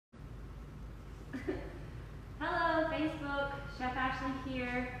Facebook. Chef Ashley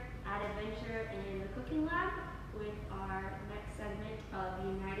here at Adventure in the Cooking Lab with our next segment of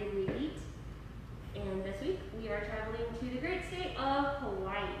United We Eat. And this week we are traveling to the great state of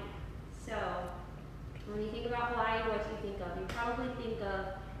Hawaii. So when you think about Hawaii, what do you think of? You probably think of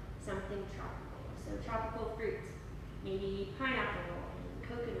something tropical. So tropical fruits, maybe pineapple and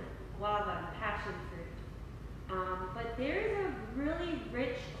coconut, guava, and passion fruit. But there's a really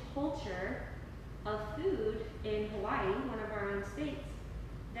rich culture of food in Hawaii, one of our own states,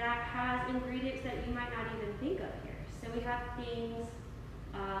 that has ingredients that you might not even think of here. So we have things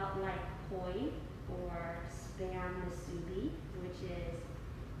like poi or spam musubi, which is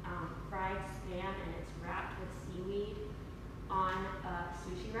fried spam and it's wrapped with seaweed on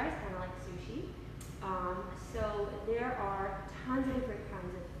sushi rice, kind of like sushi. So there are tons of different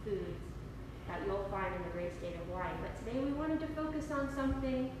kinds of foods that you'll find in the great state of Hawaii. But today we wanted to focus on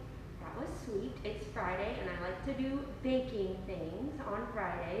something that was sweet. It's Friday and I like to do baking things on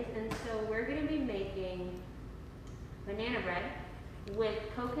Fridays. And so we're gonna be making banana bread with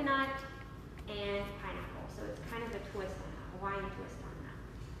coconut and pineapple. So it's kind of a twist on that, Hawaiian twist on that.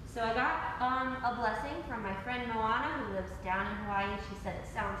 So I got a blessing from my friend Moana who lives down in Hawaii. She said it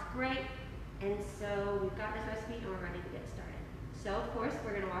sounds great. And so we've got this recipe and we're ready to get started. So of course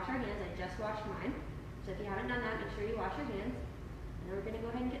we're gonna wash our hands. I just washed mine. So if you haven't done that, make sure you wash your hands. And then we're gonna go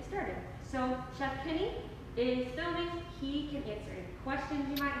ahead and get started. So Chef Kenny is filming. He can answer any questions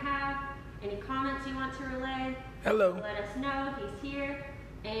you might have, any comments you want to relay. Hello. Let us know. He's here.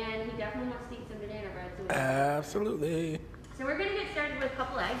 And he definitely wants to eat some banana bread. So Absolutely. So we're gonna get started with a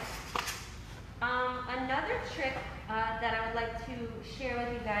couple eggs. Another trick that I would like to share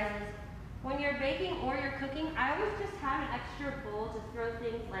with you guys is when you're baking or you're cooking, I always just have an extra bowl to throw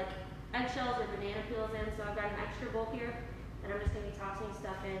things like eggshells or banana peels in. So I've got an extra bowl here that I'm just going to be tossing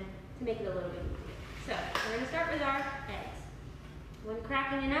stuff in to make it a little bit easier. So we're going to start with our eggs. When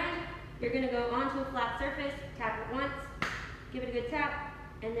cracking an egg, you're going to go onto a flat surface, tap it once, give it a good tap,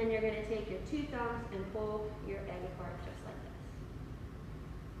 and then you're going to take your 2 thumbs and pull your egg apart just like this.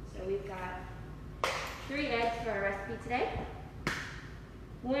 So we've got 3 eggs for our recipe today.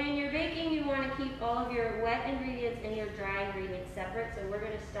 When you're baking, you want to keep all of your wet ingredients and your dry ingredients separate. So we're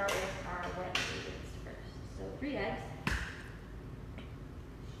going to start with our wet ingredients first. So 3 eggs.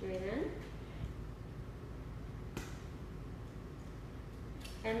 Straight in.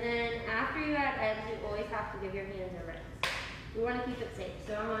 And then after you add eggs, you always have to give your hands a rinse. We want to keep it safe.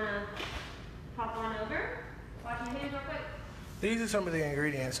 So I'm going to pop on over. Wash your hands real quick. These are some of the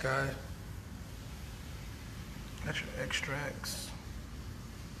ingredients, guys. Got your extracts,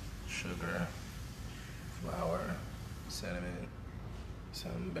 sugar, flour, cinnamon,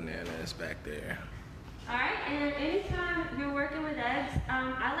 some bananas back there. All right, and anytime you're working with eggs,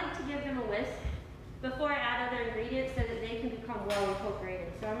 I like to give them a whisk before I add other ingredients so that they can become well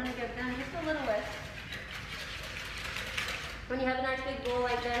incorporated. So I'm gonna give them just a little whisk. When you have a nice big bowl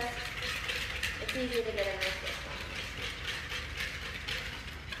like this, it's easy to get a nice whisk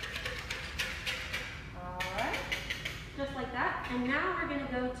on. All right, just like that. And now we're gonna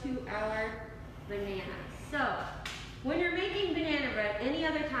go to our bananas. So when you're making banana bread, any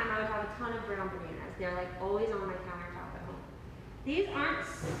other time I would have a ton of brown bananas. They're like always on my countertop at home. These aren't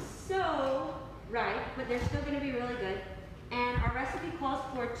so ripe, but they're still gonna be really good. And our recipe calls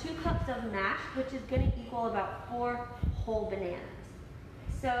for 2 cups of mash, which is gonna equal about 4 whole bananas.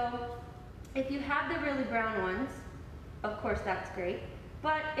 So if you have the really brown ones, of course that's great.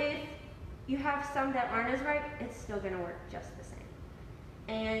 But if you have some that aren't as ripe, it's still gonna work just the same.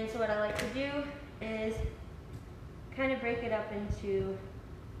 And so what I like to do is kind of break it up into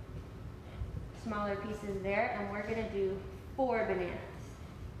smaller pieces there, and we're gonna do 4 bananas.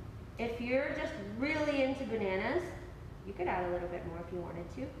 If you're just really into bananas, you could add a little bit more if you wanted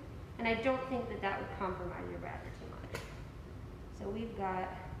to. And I don't think that that would compromise your batter too much. So we've got,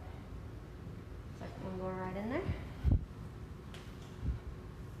 second one going right in there.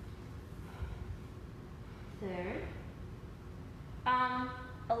 Third.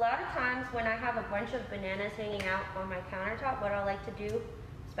 A lot of times when I have a bunch of bananas hanging out on my countertop, what I like to do,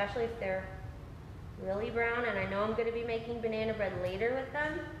 especially if they're really brown and I know I'm going to be making banana bread later with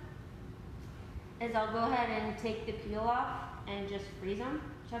them, is I'll go ahead and take the peel off and just freeze them.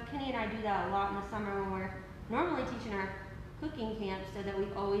 Chef Kenny and I do that a lot in the summer when we're normally teaching our cooking camp so that we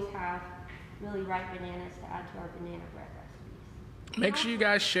always have really ripe bananas to add to our banana bread recipes. Make sure you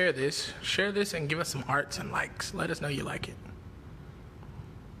guys share this. Share this and give us some hearts and likes. Let us know you like it.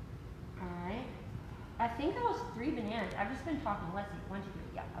 Alright. I think that was 3 bananas. I've just been talking. Let's see. 1, 2, 3.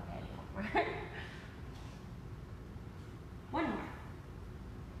 Yeah, okay, I need 1 more. 1 more.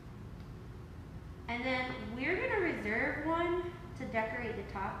 And then we're gonna reserve one to decorate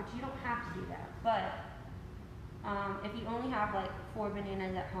the top, but you don't have to do that. But if you only have like 4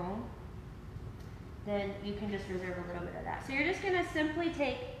 bananas at home, then you can just reserve a little bit of that. So you're just gonna simply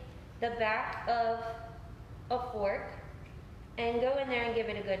take the back of a fork and go in there and give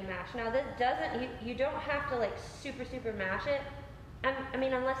it a good mash. Now this doesn't, you don't have to like super mash it. I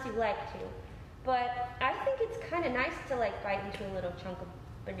mean, unless you like to. But I think it's kind of nice to like bite into a little chunk of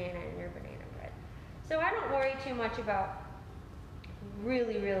banana in your banana bread. So I don't worry too much about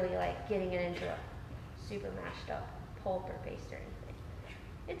really like getting it into a super mashed up pulp or paste or anything.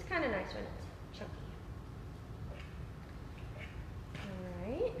 It's kind of nice when it's chunky.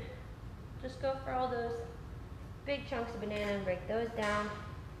 Alright, just go for all those big chunks of banana and break those down.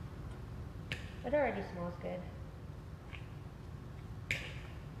 It already smells good.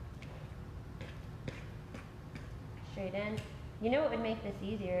 Straight in. You know what would make this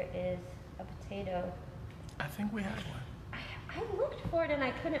easier is a potato. I think we have one. I looked for it and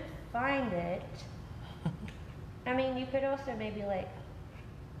I couldn't find it. I mean, you could also maybe like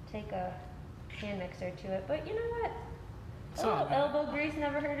take a hand mixer to it, but you know what? It's A all little good. elbow grease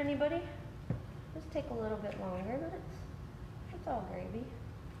never hurt anybody. Just take a little bit longer, but it's all gravy.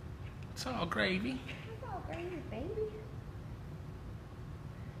 It's all gravy. It's all gravy, baby.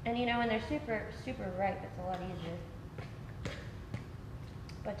 And you know, when they're super ripe, it's a lot easier.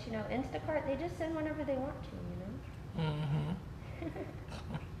 But you know, Instacart, they just send whenever they want to, you know? Mm-hmm.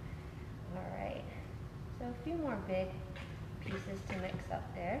 Alright, so a few more big pieces to mix up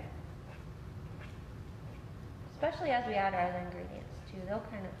there. Especially as we add our other ingredients too, they'll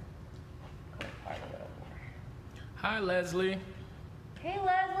kind of come apart a little more. Hi, Leslie. Hey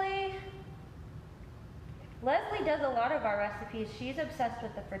Leslie! Leslie does a lot of our recipes. She's obsessed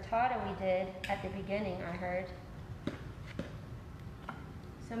with the frittata we did at the beginning, I heard.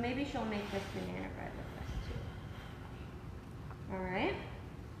 So maybe she'll make this banana bread with us too. Alright.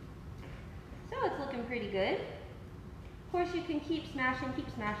 So it's looking pretty good. Of course you can keep smashing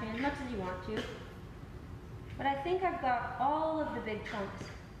as much as you want to. But I think I've got all of the big chunks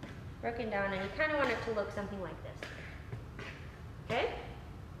broken down, and you kind of want it to look something like this. Okay?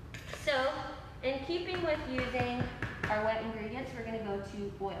 So, in keeping with using our wet ingredients, we're going to go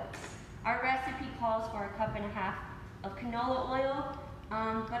to oils. Our recipe calls for 1.5 cups of canola oil,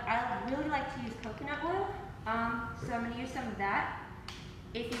 but I really like to use coconut oil, so I'm going to use some of that.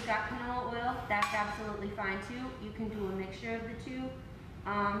 If you've got canola oil, that's absolutely fine too. You can do a mixture of the two.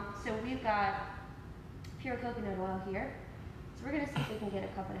 So we've got pure coconut oil here. So we're going to see if we can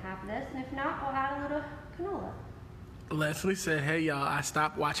get 1.5 cups of this, and if not, we'll add a little canola. Leslie said, hey, y'all, I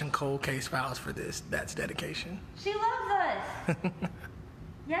stopped watching Cold Case Files for this. That's dedication. She loves us!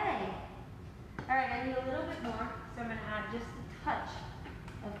 Yay! Alright, I need a little bit more, so I'm going to add just a touch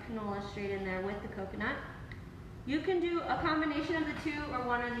of canola straight in there with the coconut. You can do a combination of the two or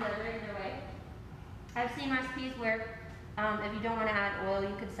one or the other, either way. I've seen recipes where if you don't want to add oil,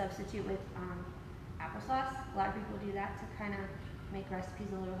 you could substitute with applesauce. A lot of people do that to kind of make recipes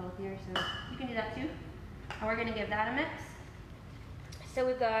a little healthier, so you can do that too. And we're going to give that a mix. So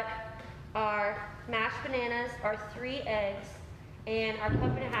we've got our mashed bananas, our 3 eggs, and our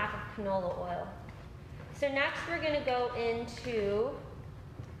 1.5 cups of canola oil. So next we're going to go into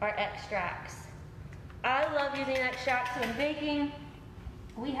our extracts. I love using extracts when baking.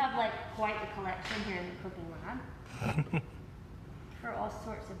 We have like quite a collection here in the cooking lab for all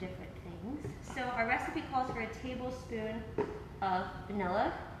sorts of different things. So our recipe calls for a tablespoon of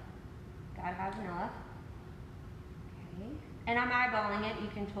vanilla. Gotta have vanilla. Okay. And I'm eyeballing it. You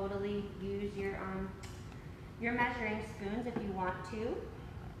can totally use your measuring spoons if you want to.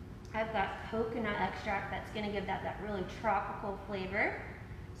 I've got coconut extract that's going to give that really tropical flavor.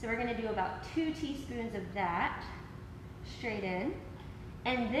 So we're going to do about 2 teaspoons of that straight in.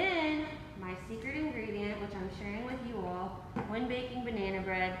 And then my secret ingredient, which I'm sharing with you all, when baking banana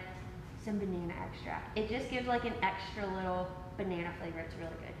bread, some banana extract. It just gives like an extra little banana flavor. It's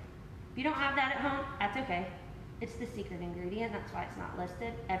really good. If you don't have that at home, that's okay. It's the secret ingredient. That's why it's not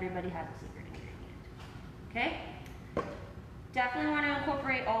listed. Everybody has a secret ingredient. Okay? Definitely want to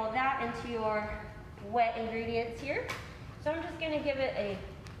incorporate all of that into your wet ingredients here. So I'm just going to give it a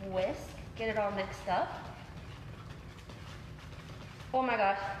whisk, get it all mixed up. Oh my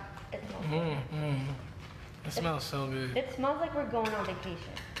gosh, it smells good. It smells so good. It smells like we're going on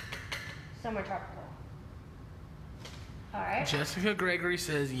vacation. Somewhere tropical. All right. Jessica Gregory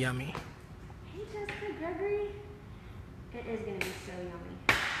says yummy. Hey Jessica Gregory. It is going to be so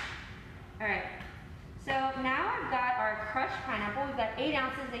yummy. All right. So now I've got our crushed pineapple. We've got 8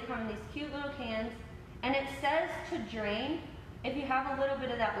 ounces. They come in these cute little cans. And it says to drain, If you have a little bit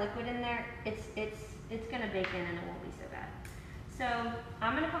of that liquid in there, it's gonna bake in and it won't be so bad. So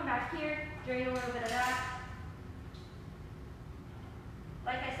I'm gonna come back here, drain a little bit of that.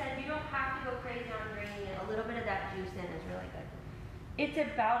 Like I said, you don't have to go crazy on draining it. A little bit of that juice in is really good. It's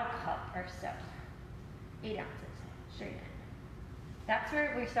about a cup or so. 8 ounces, straight in. That's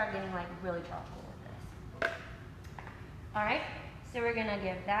where we start getting like really tropical with this. All right, so we're gonna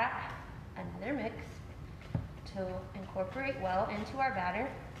give that another mix to incorporate well into our batter.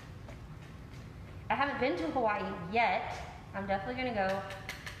 I haven't been to Hawaii yet. I'm definitely gonna go,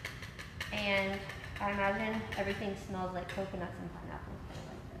 and I imagine everything smells like coconuts and pineapple instead of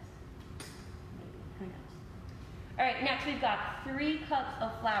like this. Maybe, who knows? All right, next we've got 3 cups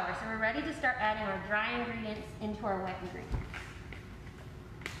of flour. So we're ready to start adding our dry ingredients into our wet ingredients.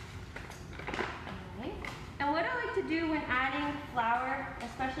 Okay. And what I like to do when adding flour,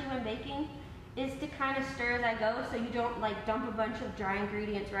 especially when baking, is to kind of stir as I go, so you don't like dump a bunch of dry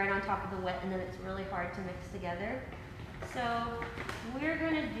ingredients right on top of the wet and then it's really hard to mix together. So we're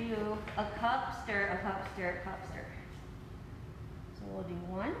gonna do a cup, stir, a cup, stir, a cup, stir. So we'll do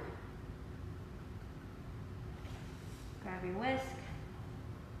 1. Grab your whisk,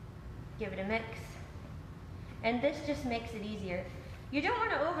 give it a mix. And this just makes it easier. You don't want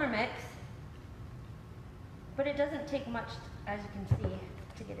to overmix, but it doesn't take much, as you can see,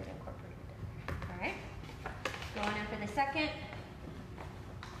 to get it incorporated in there. All right, going in for the second.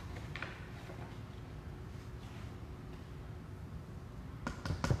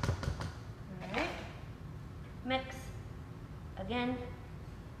 All right, mix again.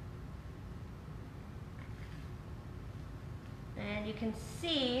 And you can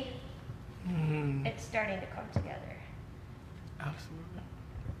see it's starting to come together. Absolutely.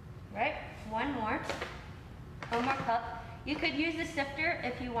 Right? One more cup. You could use a sifter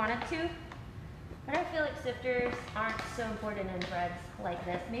if you wanted to, but I feel like sifters aren't so important in breads like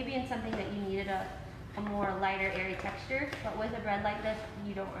this. Maybe in something that you needed a more lighter, airy texture, but with a bread like this,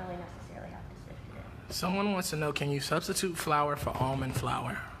 you don't really necessarily have to sift it in. Someone wants to know, can you substitute flour for almond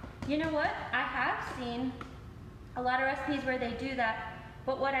flour? You know what? I have seen a lot of recipes where they do that,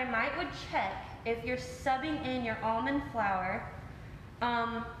 but what I would check if you're subbing in your almond flour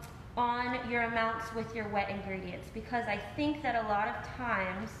on your amounts with your wet ingredients, because I think that a lot of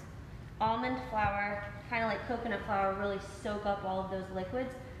times almond flour, kind of like coconut flour, really soak up all of those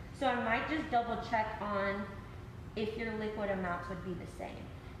liquids. So I might just double check on if your liquid amounts would be the same.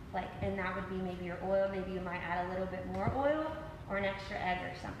 Like, and that would be maybe your oil, maybe you might add a little bit more oil or an extra egg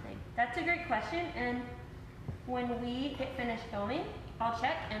or something. That's a great question, and when we get finished filming, I'll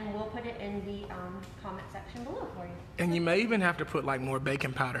check and we'll put it in the comment section below for you. And you may even have to put like more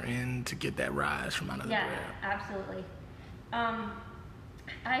baking powder in to get that rise from under the bread. Yeah, absolutely.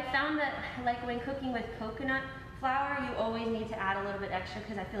 I found that like when cooking with coconut flour, you always need to add a little bit extra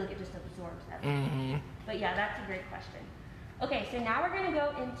because I feel like it just absorbs everything. But yeah, that's a great question. Okay, so now we're gonna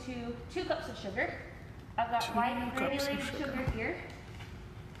go into 2 cups of sugar. I've got white granulated sugar here.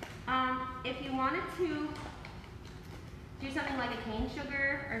 If you wanted to do something like a cane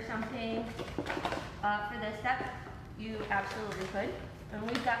sugar or something for this step, you absolutely could. And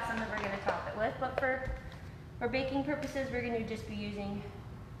we've got some that we're going to top it with, but for baking purposes, we're going to just be using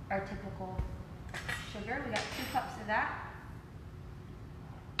our typical sugar. We got 2 cups of that.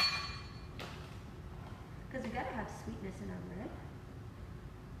 Because we got to have sweetness in our bread.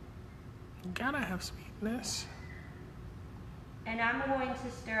 Gotta have sweetness. And I'm going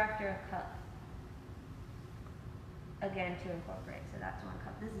to stir after a cup. Again, to incorporate. So that's 1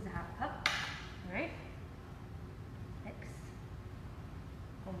 cup. This is a half cup. All right. Mix.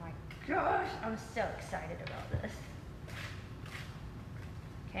 Oh my gosh, I'm so excited about this.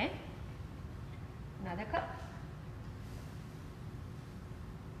 Okay. Another cup.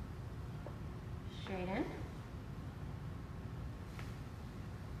 Straight in.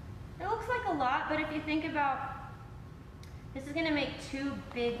 It looks like a lot, but if you think about, this is going to make 2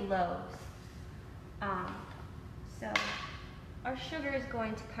 big loaves. So our sugar is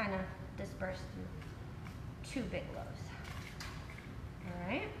going to kind of disperse through 2 big loaves. All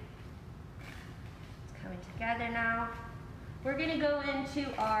right. It's coming together now. We're going to go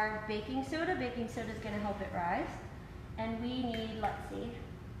into our baking soda. Baking soda is going to help it rise. And we need, let's see,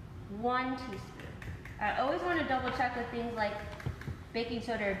 1 teaspoon. I always want to double check with things like baking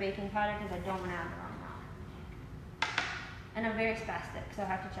soda or baking powder because I don't want to add the wrong amount. And I'm very spastic, so I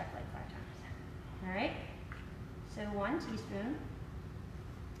have to check like 5 times. All right. So 1 teaspoon.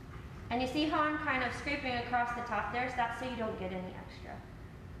 And you see how I'm kind of scraping across the top there? So that's so you don't get any extra.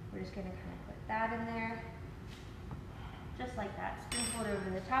 We're just going to kind of put that in there. Just like that. Sprinkle it over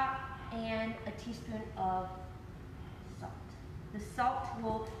the top. And a teaspoon of salt. The salt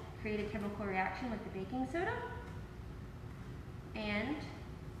will create a chemical reaction with the baking soda and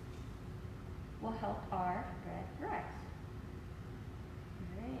will help our bread rise.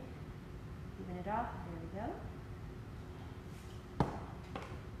 All right, even it off, there we go.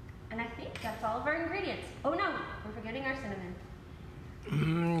 And I think that's all of our ingredients. Oh no, we're forgetting our cinnamon.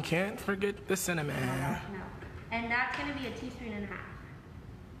 Can't forget the cinnamon. No. And that's gonna be a teaspoon and a half.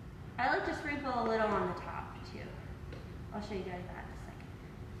 I like to sprinkle a little on the top too. I'll show you guys that in a second.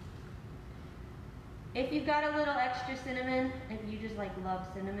 If you've got a little extra cinnamon, if you just like love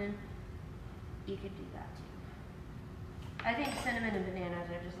cinnamon, you could do that too. I think cinnamon and bananas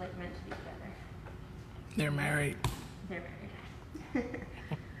are just like meant to be together. They're married. They're married.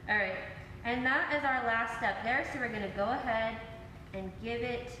 All right, and that is our last step there. So we're gonna go ahead and give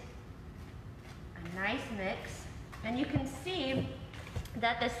it a nice mix. And you can see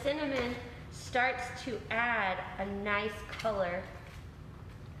that the cinnamon starts to add a nice color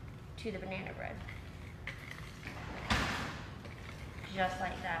to the banana bread. Just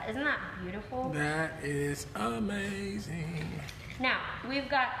like that. Isn't that beautiful? That is amazing. Now, we've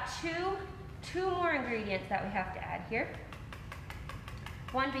got two more ingredients that we have to add here.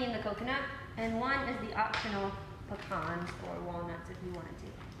 One being the coconut, and one is the optional pecans or walnuts if you wanted to.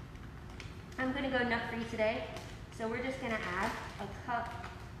 I'm gonna go nut-free today, so we're just gonna add a cup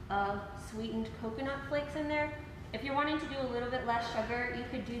of sweetened coconut flakes in there. If you're wanting to do a little bit less sugar, you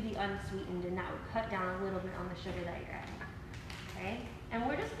could do the unsweetened, and that would cut down a little bit on the sugar that you're adding. Okay, and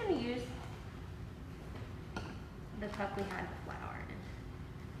we're just gonna use the cup we had the flour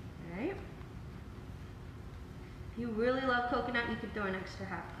in. All right. If you really love coconut, you could throw an extra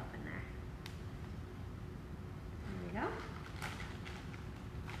half cup in there. There we go.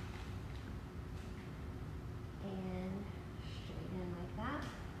 And straight in like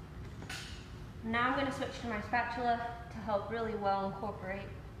that. Now I'm gonna switch to my spatula to help really well incorporate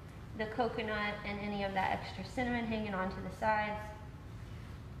the coconut and any of that extra cinnamon hanging onto the sides.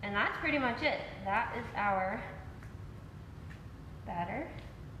 And that's pretty much it. That is our batter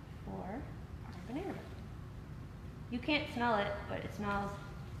for our banana bread. You can't smell it, but it smells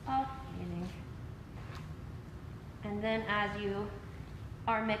amazing. And then as you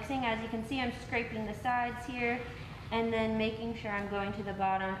are mixing, as you can see, I'm scraping the sides here and then making sure I'm going to the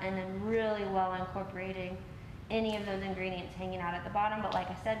bottom and then really well incorporating any of those ingredients hanging out at the bottom. But like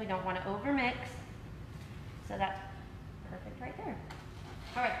I said, we don't want to overmix. So that's perfect right there.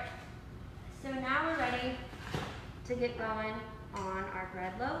 All right, so now we're ready to get going on our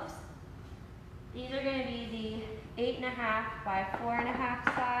bread loaves. These are going to be the 8.5 by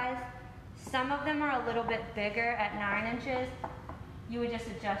 4.5 size. Some of them are a little bit bigger at 9 inches. You would just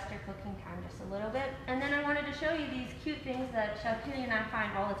adjust your cooking time just a little bit. And then I wanted to show you these cute things that Chef Keely and I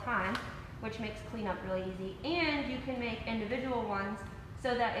find all the time, which makes cleanup really easy. And you can make individual ones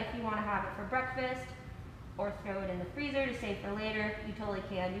so that if you want to have it for breakfast or throw it in the freezer to save for later, you totally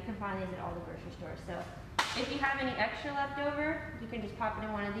can. You can find these at all the grocery stores. So if you have any extra left over, you can just pop it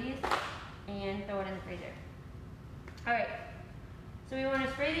in one of these and throw it in the freezer. All right, so we want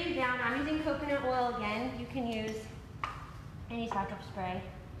to spray these down. I'm using coconut oil again. You can use any type of spray,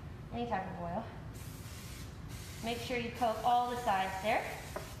 any type of oil. Make sure you coat all the sides there.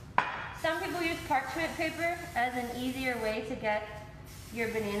 Some people use parchment paper as an easier way to get your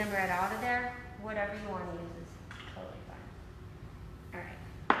banana bread out of there. Whatever you want to use is totally fine.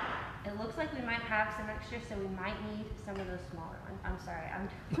 All right. It looks like we might have some extra, so we might need some of those smaller ones. I'm sorry, I'm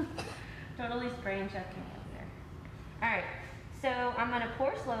totally spraying Chef Keely over there. All right, so I'm gonna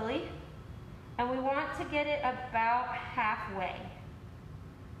pour slowly, and we want to get it about halfway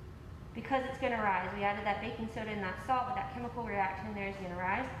because it's gonna rise. We added that baking soda and that salt, but that chemical reaction there is gonna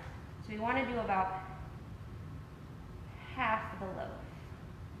rise. So we wanna do about half the loaf.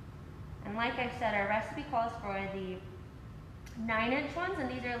 And like I said, our recipe calls for the 9-inch ones, and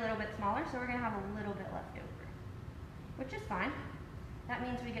these are a little bit smaller, so we're gonna have a little bit left over, which is fine. That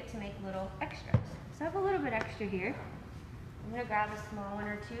means we get to make little extras. So I have a little bit extra here. I'm gonna grab a small one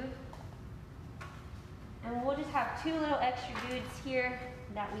or two. And we'll just have 2 little extra goods here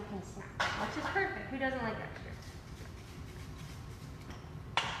that we can snack, which is perfect. Who doesn't like extra?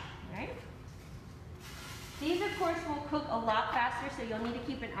 All right. These, of course, will cook a lot faster, so you'll need to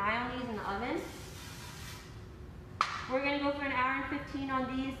keep an eye on these in the oven. We're gonna go for an hour and 15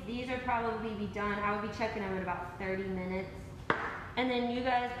 on these. These are probably be done. I would be checking them in about 30 minutes. And then you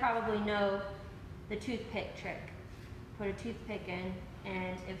guys probably know the toothpick trick. Put a toothpick in,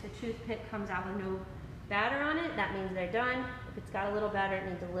 and if the toothpick comes out with no batter on it, that means they're done. If it's got a little batter, it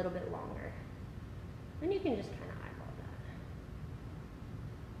needs a little bit longer. Then you can just kind of eyeball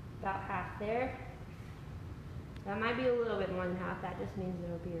that. About half there. That might be a little bit more than half. That just means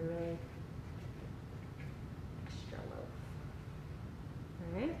it'll be a really extra loaf.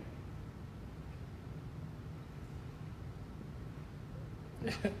 Alright.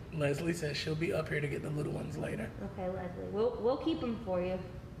 Leslie says she'll be up here to get the little ones later. Okay, Leslie. We'll keep them for you.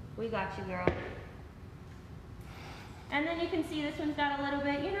 We got you, girl. And then you can see this one's got a little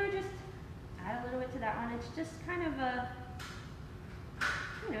bit, you know, just add a little bit to that one. It's just kind of a,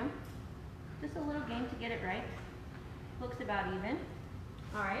 you know, just a little game to get it right. Looks about even.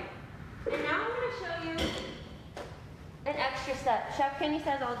 Alright. And now I'm going to show you an extra step. Chef Kenny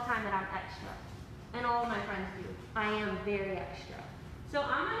says all the time that I'm extra. And all of my friends do. I am very extra. So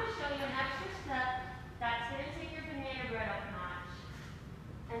I'm going to show you an extra step that's going to take your banana bread up a notch.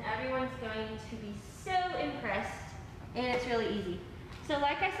 And everyone's going to be so impressed. And it's really easy. So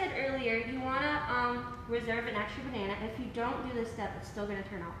like I said earlier, you want to reserve an extra banana. If you don't do this step, it's still going to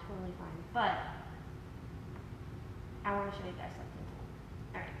turn out totally fine. But I want to show you guys something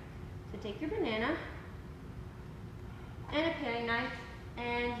cool. Alright, so take your banana and a paring knife,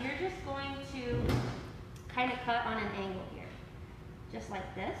 and you're just going to kind of cut on an angle here. Just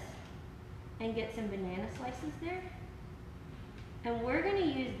like this. And get some banana slices there. And we're going to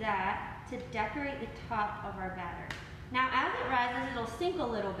use that to decorate the top of our batter. Now as it rises, it'll sink a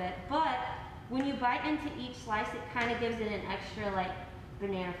little bit, but when you bite into each slice, it kind of gives it an extra like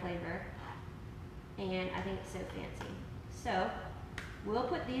banana flavor. And I think it's so fancy. So we'll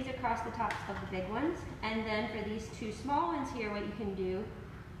put these across the tops of the big ones, and then for these two small ones here, what you can do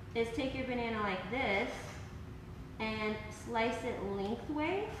is take your banana like this and slice it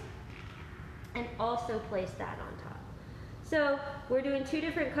lengthways and also place that on top. So we're doing two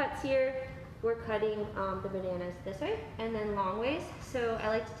different cuts here. We're cutting the bananas this way and then long ways. So I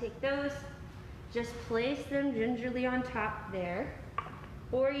like to take those, just place them gingerly on top there.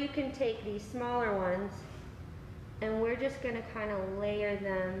 Or you can take these smaller ones and we're just gonna kind of layer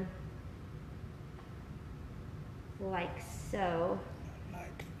them like so.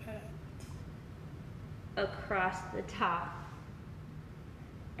 Like that. Across the top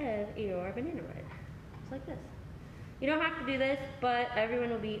of your banana bread. Just like this. You don't have to do this, but everyone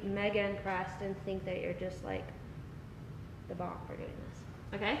will be mega impressed and think that you're just like the bomb for doing this.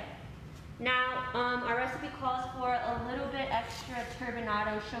 Okay? Now, our recipe calls for a little bit extra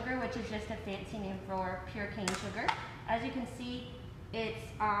turbinado sugar, which is just a fancy name for pure cane sugar. As you can see, it's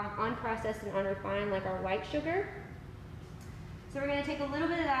unprocessed and unrefined like our white sugar. So we're going to take a little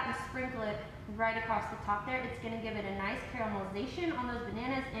bit of that and sprinkle it right across the top there. It's going to give it a nice caramelization on those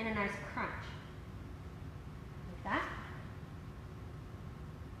bananas and a nice crunch. That.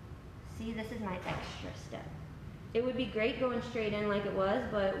 See, this is my extra step. It would be great going straight in like it was,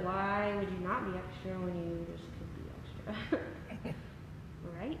 but why would you not be extra when you just could be extra?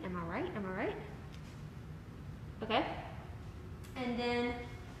 Right? Am I right? Am I right? Okay. And then,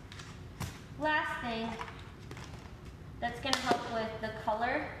 last thing that's going to help with the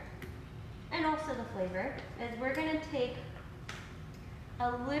color and also the flavor is we're going to take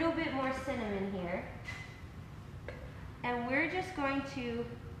a little bit more cinnamon here. And we're just going to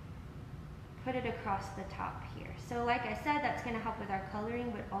put it across the top here. So like I said, that's going to help with our coloring,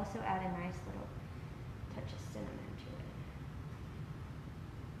 but also add a nice little touch of cinnamon to it.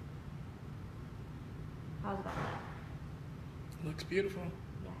 How's about that? Looks beautiful.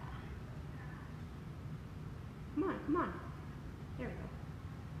 Yeah. Come on, come on. There we go.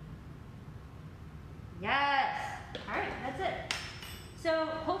 Yes! Alright, that's it. So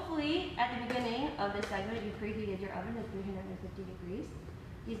hopefully at the beginning of this segment you preheated your oven to 350 degrees.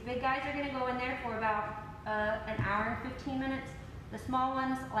 These big guys are going to go in there for about an hour and 15 minutes. The small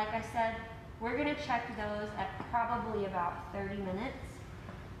ones, like I said, we're going to check those at probably about 30 minutes.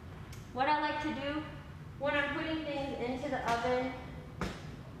 What I like to do when I'm putting things into the oven,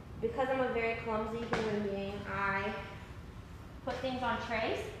 because I'm a very clumsy human being, I put things on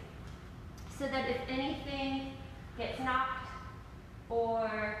trays so that if anything gets knocked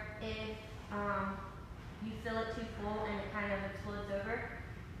or if you fill it too full and it kind of explodes over,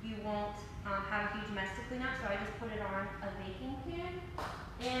 you won't have a huge mess to clean up. So I just put it on a baking pan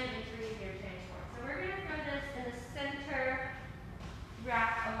and into your transport. So we're going to throw this in the center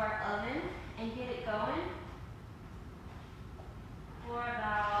rack of our oven and get it going for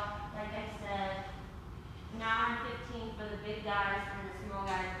about, like I said, an hour and 15 for the big guys and the small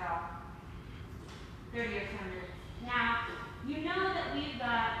guys about 30 or 10 minutes. Now, you know that we've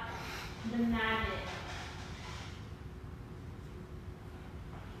got the magnet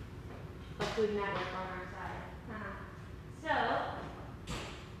of Food Network on our side. So,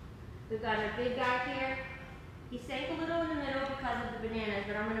 we've got our big guy here. He sank a little in the middle because of the bananas,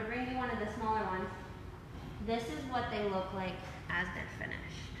 but I'm going to bring you one of the smaller ones. this is what they look like as they're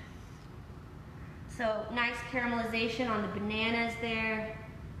finished. So nice caramelization on the bananas there,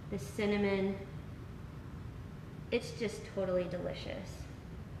 the cinnamon. It's just totally delicious.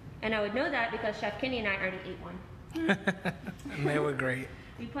 And I would know that because Chef Kenny and I already ate one. And they were great.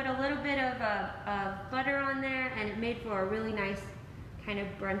 We put a little bit of butter on there, and it made for a really nice kind of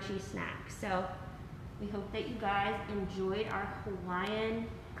brunchy snack. So we hope that you guys enjoyed our Hawaiian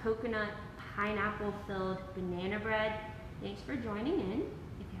coconut pineapple filled banana bread. Thanks for joining in.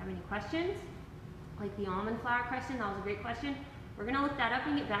 If you have any questions, like the almond flour question, that was a great question. We're gonna look that up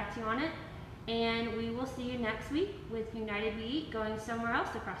and get back to you on it. And we will see you next week with United We Eat going somewhere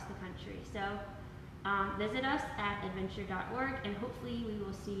else across the country. So visit us at adventure.org, and hopefully we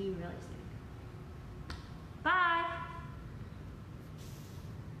will see you really soon.